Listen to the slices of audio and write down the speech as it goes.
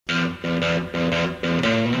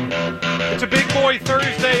Cowboy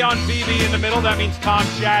Thursday on BB in the Middle. That means Tom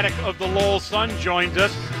Shattuck of the Lowell Sun joins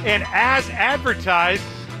us. And as advertised,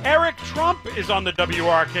 Eric Trump is on the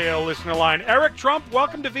WRKO listener line. Eric Trump,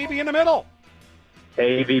 welcome to VB in the Middle.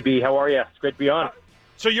 Hey, VB, how are you? It's great to be on.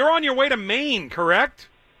 So you're on your way to Maine, correct?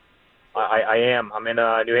 I am. I'm in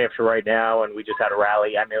New Hampshire right now, and we just had a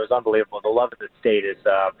rally. I mean, it was unbelievable. The love of the state is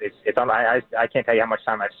it's on. I can't tell you how much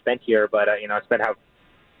time I've spent here, but I spent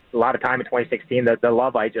a lot of time in 2016. The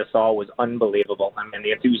love I just saw was unbelievable. I mean,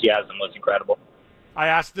 the enthusiasm was incredible. I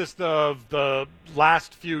asked this of the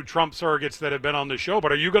last few Trump surrogates that have been on the show,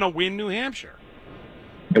 but are you going to win New Hampshire?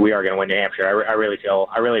 We are going to win New Hampshire. I really feel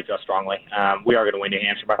strongly. We are going to win New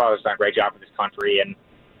Hampshire. My father's done a great job for this country, and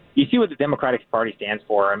you see what the Democratic Party stands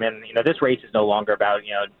for. I mean, this race is no longer about,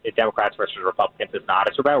 Democrats versus Republicans. It's not.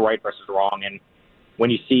 It's about right versus wrong. And when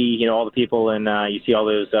you see, all the people and you see all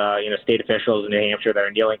those, state officials in New Hampshire that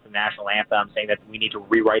are kneeling for the national anthem saying that we need to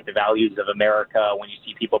rewrite the values of America, when you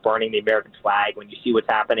see people burning the American flag, when you see what's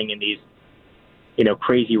happening in these,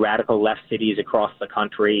 crazy radical left cities across the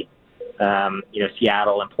country,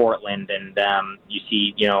 Seattle and Portland, and you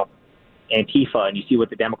see, Antifa, and you see what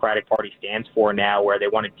the Democratic Party stands for now, where they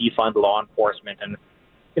want to defund law enforcement. And,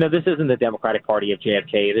 this isn't the Democratic Party of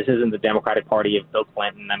JFK. This isn't the Democratic Party of Bill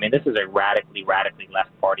Clinton. I mean, this is a radically left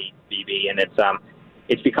party, BB, and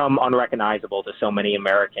it's become unrecognizable to so many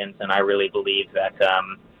Americans. And I really believe that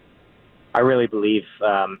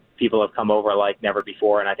people have come over like never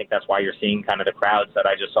before, and I think that's why you're seeing kind of the crowds that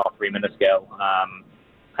I just saw 3 minutes ago.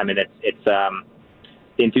 It's the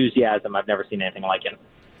enthusiasm. I've never seen anything like it.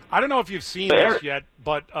 I don't know if you've seen this yet,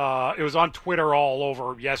 but it was on Twitter all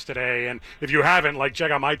over yesterday. And if you haven't,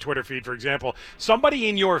 check out my Twitter feed, for example. Somebody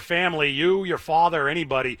in your family, you, your father,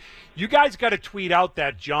 anybody, you guys got to tweet out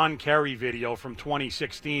that John Kerry video from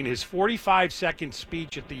 2016, his 45-second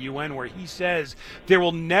speech at the UN where he says there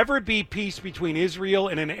will never be peace between Israel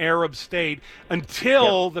and an Arab state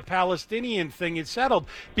until the Palestinian thing is settled,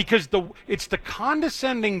 because it's the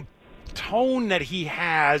condescending tone that he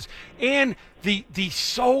has, and the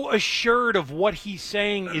so assured of what he's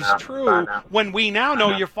saying is true, when we now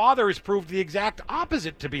know your father has proved the exact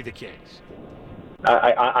opposite to be the case.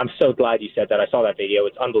 I'm so glad you said that. I saw that video.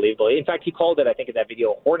 It's unbelievable. In fact, he called it, I think, in that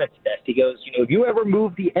video, a hornet's nest. He goes, if you ever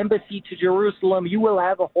move the embassy to Jerusalem, you will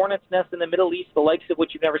have a hornet's nest in the Middle East, the likes of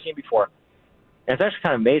which you've never seen before. And it's actually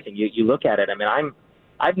kind of amazing. You look at it. I mean,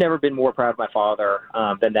 I've never been more proud of my father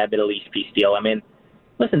than that Middle East peace deal. I mean,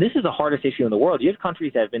 listen, this is the hardest issue in the world. You have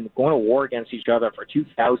countries that have been going to war against each other for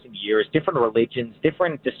 2,000 years, different religions,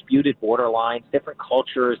 different disputed borderlines, different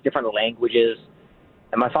cultures, different languages.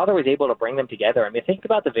 And my father was able to bring them together. I mean, think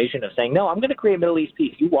about the vision of saying, no, I'm going to create Middle East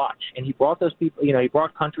peace. You watch. And he brought those people, he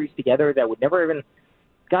brought countries together that would never even,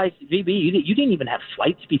 guys, VB, you didn't even have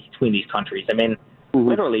flights between these countries. I mean,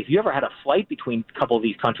 literally, if you ever had a flight between a couple of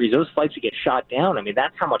these countries, those flights would get shot down. I mean,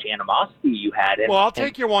 that's how much animosity you had. Well, I'll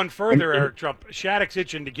take you one further, Eric Trump. Shattuck's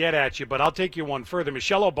itching to get at you, but I'll take you one further.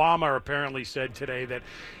 Michelle Obama apparently said today that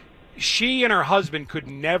she and her husband could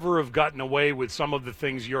never have gotten away with some of the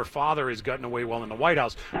things your father has gotten away while in the White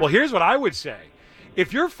House. Well, here's what I would say.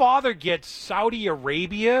 If your father gets Saudi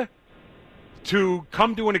Arabia to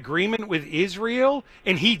come to an agreement with Israel,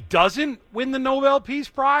 and he doesn't win the Nobel Peace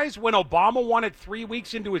Prize when Obama won it 3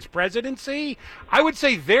 weeks into his presidency, I would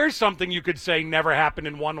say there's something you could say never happened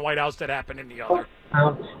in one White House that happened in the other.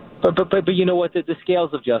 But you know what? The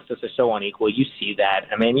scales of justice are so unequal. You see that.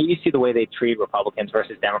 I mean, you see the way they treat Republicans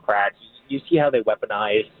versus Democrats. You see how they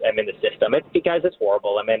weaponize the system. Guys, it's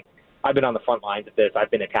horrible. I mean, I've been on the front lines of this.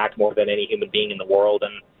 I've been attacked more than any human being in the world,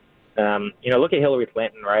 and look at Hillary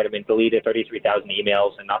Clinton, right? I mean, deleted 33,000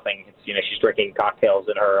 emails and nothing. It's, she's drinking cocktails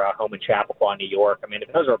in her home in Chappaqua, New York. I mean,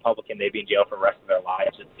 if I was a Republican, they'd be in jail for the rest of their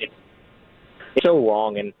lives. It's so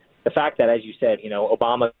wrong. And the fact that, as you said,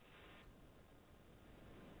 Obama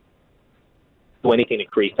do anything to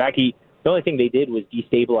increase. In fact, the only thing they did was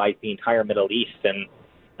destabilize the entire Middle East. And,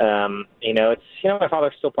 my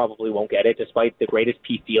father still probably won't get it, despite the greatest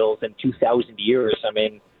peace deals in 2,000 years. I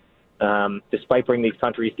mean, despite bringing these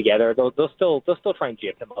countries together, they'll still try and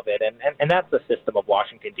gyp him of it, and that's the system of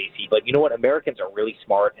Washington D.C. But you know what? Americans are really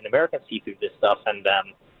smart, and Americans see through this stuff, and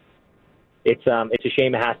it's a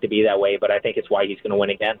shame it has to be that way. But I think it's why he's going to win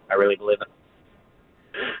again. I really believe it.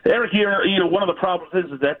 Eric, here, one of the problems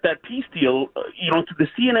is that peace deal, the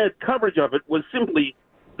CNN coverage of it was simply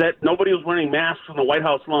that nobody was wearing masks on the White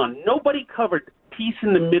House lawn. Nobody covered peace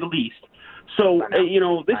in the Middle East. So,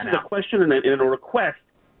 this is a question and a request.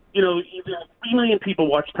 3 million people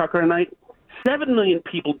watch Tucker tonight. 7 million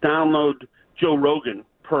people download Joe Rogan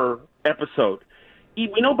per episode.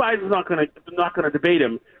 We know Biden's not going to debate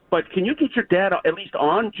him. but can you get your dad at least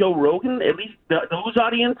on Joe Rogan, at least those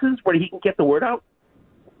audiences where he can get the word out?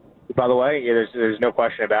 By the way, there's no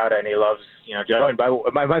question about it, and he loves Joe. And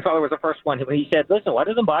my father was the first one when he said, "Listen, why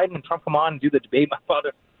doesn't Biden and Trump come on and do the debate?" My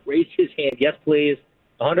father raised his hand. Yes, please,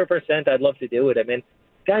 100%. I'd love to do it. I mean,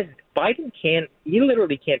 guys, Biden can't. He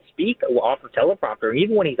literally can't speak off a teleprompter.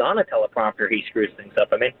 Even when he's on a teleprompter, he screws things up.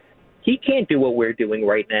 I mean, he can't do what we're doing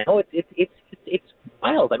right now. It's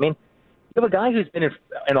wild. I mean, you have a guy who's been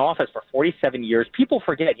in office for 47 years. People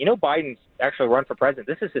forget. Biden's actually run for president.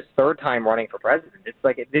 This is his third time running for president.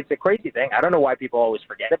 It's a crazy thing. I don't know why people always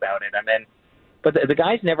forget about it. I mean, but the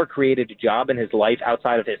guy's never created a job in his life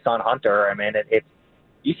outside of his son Hunter. I mean,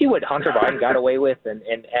 you see what Hunter Biden got away with, and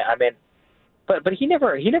I mean, but he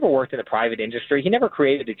never worked in the private industry. He never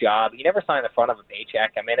created a job. He never signed the front of a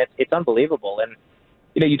paycheck. I mean, it's unbelievable. And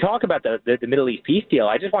you talk about the Middle East peace deal.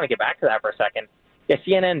 I just want to get back to that for a second. Yeah,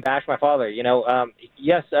 CNN bashed my father.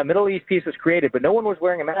 Yes, Middle East peace was created, but no one was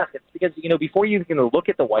wearing a mask. It's because before you can look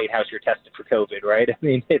at the White House, you're tested for COVID, right? I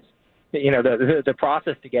mean, it's the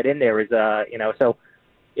process to get in there is so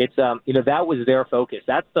it's that was their focus.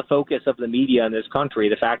 That's the focus of the media in this country.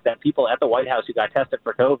 The fact that people at the White House who got tested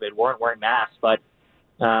for COVID weren't wearing masks, but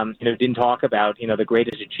didn't talk about the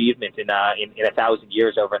greatest achievement in 1,000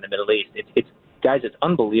 years over in the Middle East. It's guys, it's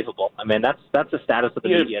unbelievable. I mean, that's the status of the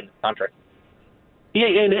media in this country. Yeah,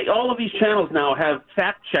 and all of these channels now have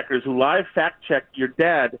fact checkers who live fact check your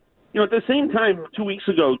dad. At the same time, 2 weeks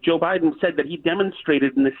ago, Joe Biden said that he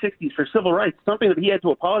demonstrated in the 60s for civil rights, something that he had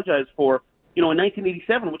to apologize for, in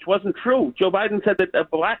 1987, which wasn't true. Joe Biden said that a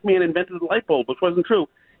black man invented the light bulb, which wasn't true.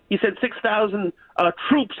 He said 6,000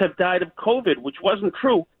 troops have died of COVID, which wasn't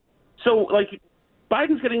true. So,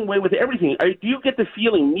 Biden's getting away with everything. Do you get the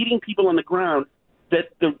feeling, meeting people on the ground,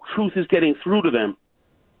 that the truth is getting through to them?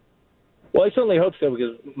 Well, I certainly hope so,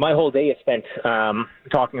 because my whole day is spent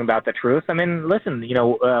talking about the truth. I mean, listen,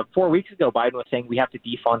 4 weeks ago, Biden was saying we have to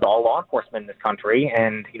defund all law enforcement in this country,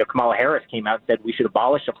 and Kamala Harris came out and said we should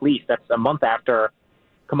abolish the police. That's a month after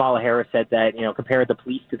Kamala Harris said that, compared the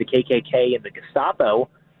police to the KKK and the Gestapo.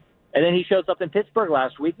 And then he shows up in Pittsburgh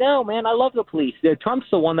last week. No, man, I love the police. Trump's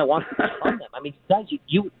the one that wants to defund them. I mean, guys,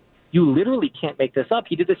 you literally can't make this up.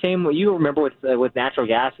 He did the same. You remember with natural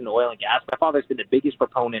gas and oil and gas. My father's been the biggest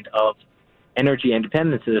proponent of energy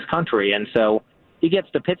independence in this country, and so he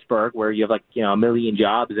gets to Pittsburgh, where you have 1 million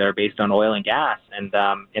jobs that are based on oil and gas and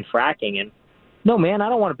fracking. And no, man, I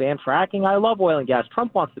don't want to ban fracking. I love oil and gas.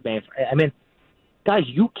 Trump wants to ban. I mean, guys,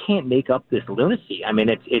 you can't make up this lunacy. I mean,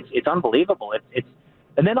 it's unbelievable.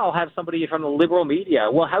 And then I'll have somebody from the liberal media.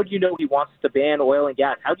 Well, how do you know he wants to ban oil and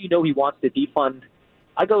gas? How do you know he wants to defund?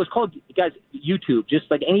 I go, it's called, guys, YouTube.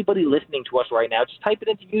 Just like anybody listening to us right now, just type it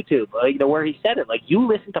into YouTube, where he said it. You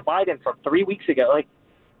listened to Biden from 3 weeks ago.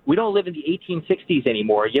 We don't live in the 1860s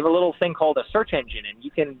anymore. You have a little thing called a search engine, and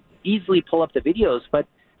you can easily pull up the videos. But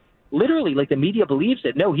literally, the media believes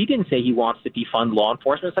it. No, he didn't say he wants to defund law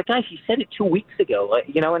enforcement. It's guys, he said it 2 weeks ago.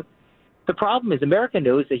 And the problem is America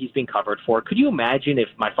knows that he's being covered for. Could you imagine if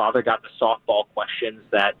my father got the softball questions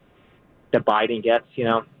that Biden gets?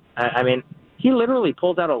 I mean, he literally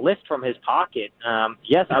pulls out a list from his pocket.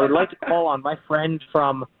 Yes, I would like to call on my friend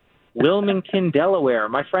from Wilmington, Delaware.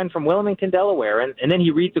 And then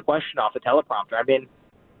he reads the question off the teleprompter. I mean,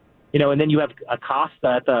 and then you have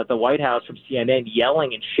Acosta at the White House from CNN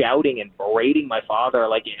yelling and shouting and berating my father.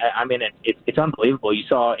 I mean, it's unbelievable. You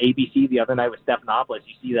saw ABC the other night with Stephanopoulos.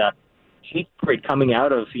 You see the hatred coming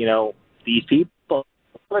out of, these people.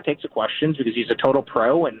 He takes the questions because he's a total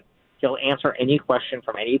pro and he'll answer any question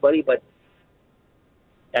from anybody. But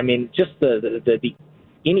I mean, just the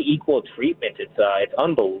unequal treatment, it's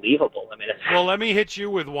unbelievable. I mean, well, let me hit you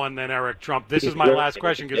with one then, Eric Trump. This is my last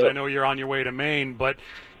question because I know you're on your way to Maine, but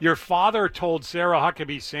your father told Sarah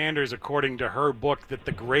Huckabee Sanders, according to her book, that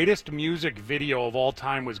the greatest music video of all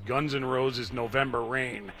time was Guns N' Roses' November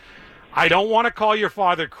Rain. I don't want to call your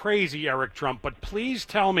father crazy, Eric Trump, but please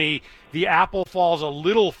tell me the apple falls a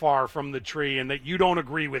little far from the tree and that you don't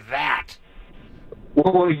agree with that.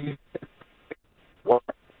 Well,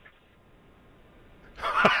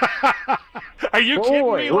 Are you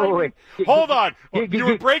kidding me? Wait. Hold on. You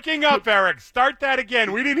were breaking up, Eric. Start that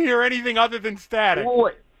again. We didn't hear anything other than static.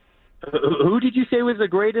 Who did you say was the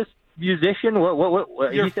greatest musician?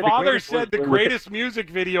 What? Your father said the greatest music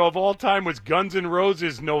video of all time was Guns N'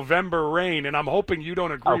 Roses' November Rain, and I'm hoping you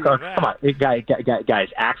don't agree with that. Come on, guys,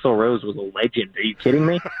 Axl Rose was a legend. Are you kidding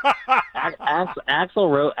me?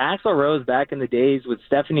 Axl Rose back in the days with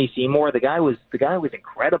Stephanie Seymour, the guy was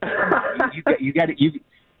incredible.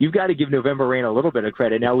 You've got to give November Rain a little bit of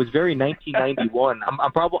credit. Now, it was very 1991.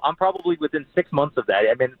 I'm probably within 6 months of that.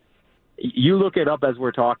 I mean, You look it up as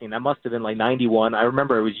we're talking. That must have been like 91. I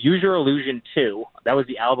remember it was Use Your Illusion 2. That was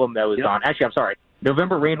the album that was on. Actually, I'm sorry.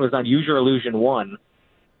 November Rain was on Use Your Illusion 1.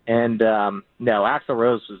 And no, Axl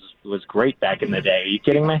Rose was great back in the day. Are you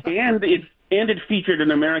kidding me? And it featured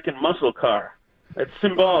an American muscle car. That's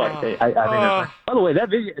symbolic. I mean, by the way, that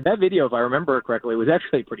video, if I remember correctly, was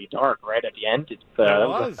actually pretty dark. Right at the end, Yes.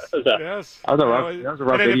 That was a rough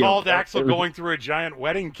and it video. involved Axl going through a giant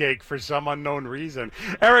wedding cake for some unknown reason.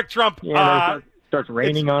 Eric Trump. It starts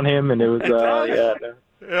raining on him, and it was yeah.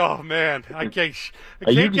 Oh man, I can't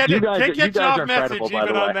you get you off message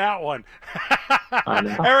even on that one.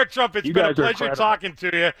 Eric Trump, it's been a pleasure talking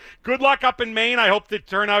to you. Good luck up in Maine. I hope the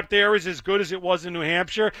turnout there is as good as it was in New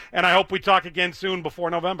Hampshire, and I hope we talk again soon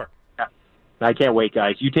before November. I can't wait,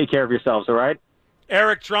 guys. You take care of yourselves, all right?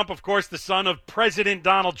 Eric Trump, of course, the son of President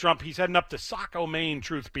Donald Trump. He's heading up to Saco, Maine,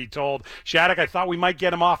 truth be told. Shattuck, I thought we might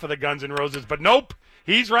get him off of the Guns N' Roses, but nope.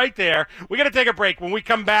 He's right there. We got to take a break. When we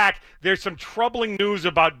come back, there's some troubling news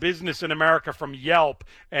about business in America from Yelp,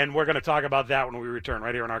 and we're going to talk about that when we return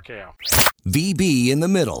right here on RKO. VB in the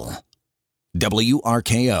middle.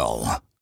 WRKO.